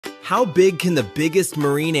How big can the biggest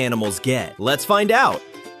marine animals get? Let's find out.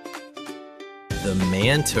 The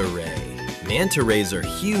manta ray. Manta rays are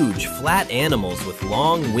huge, flat animals with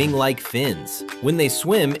long, wing-like fins. When they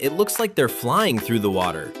swim, it looks like they're flying through the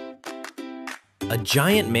water. A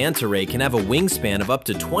giant manta ray can have a wingspan of up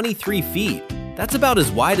to 23 feet. That's about as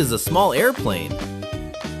wide as a small airplane.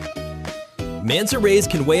 Manta rays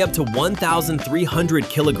can weigh up to 1,300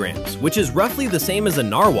 kilograms, which is roughly the same as a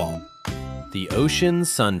narwhal. The ocean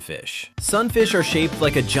sunfish. Sunfish are shaped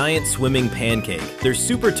like a giant swimming pancake. They're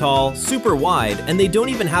super tall, super wide, and they don't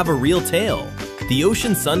even have a real tail. The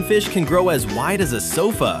ocean sunfish can grow as wide as a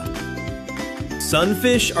sofa.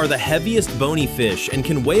 Sunfish are the heaviest bony fish and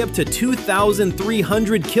can weigh up to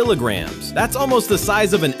 2,300 kilograms. That's almost the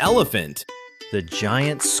size of an elephant. The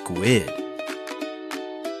giant squid.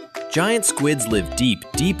 Giant squids live deep,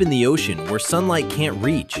 deep in the ocean where sunlight can't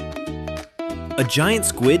reach. A giant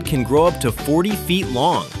squid can grow up to 40 feet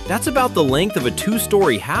long. That's about the length of a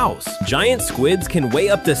 2-story house. Giant squids can weigh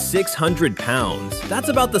up to 600 pounds. That's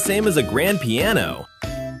about the same as a grand piano.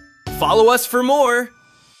 Follow us for more!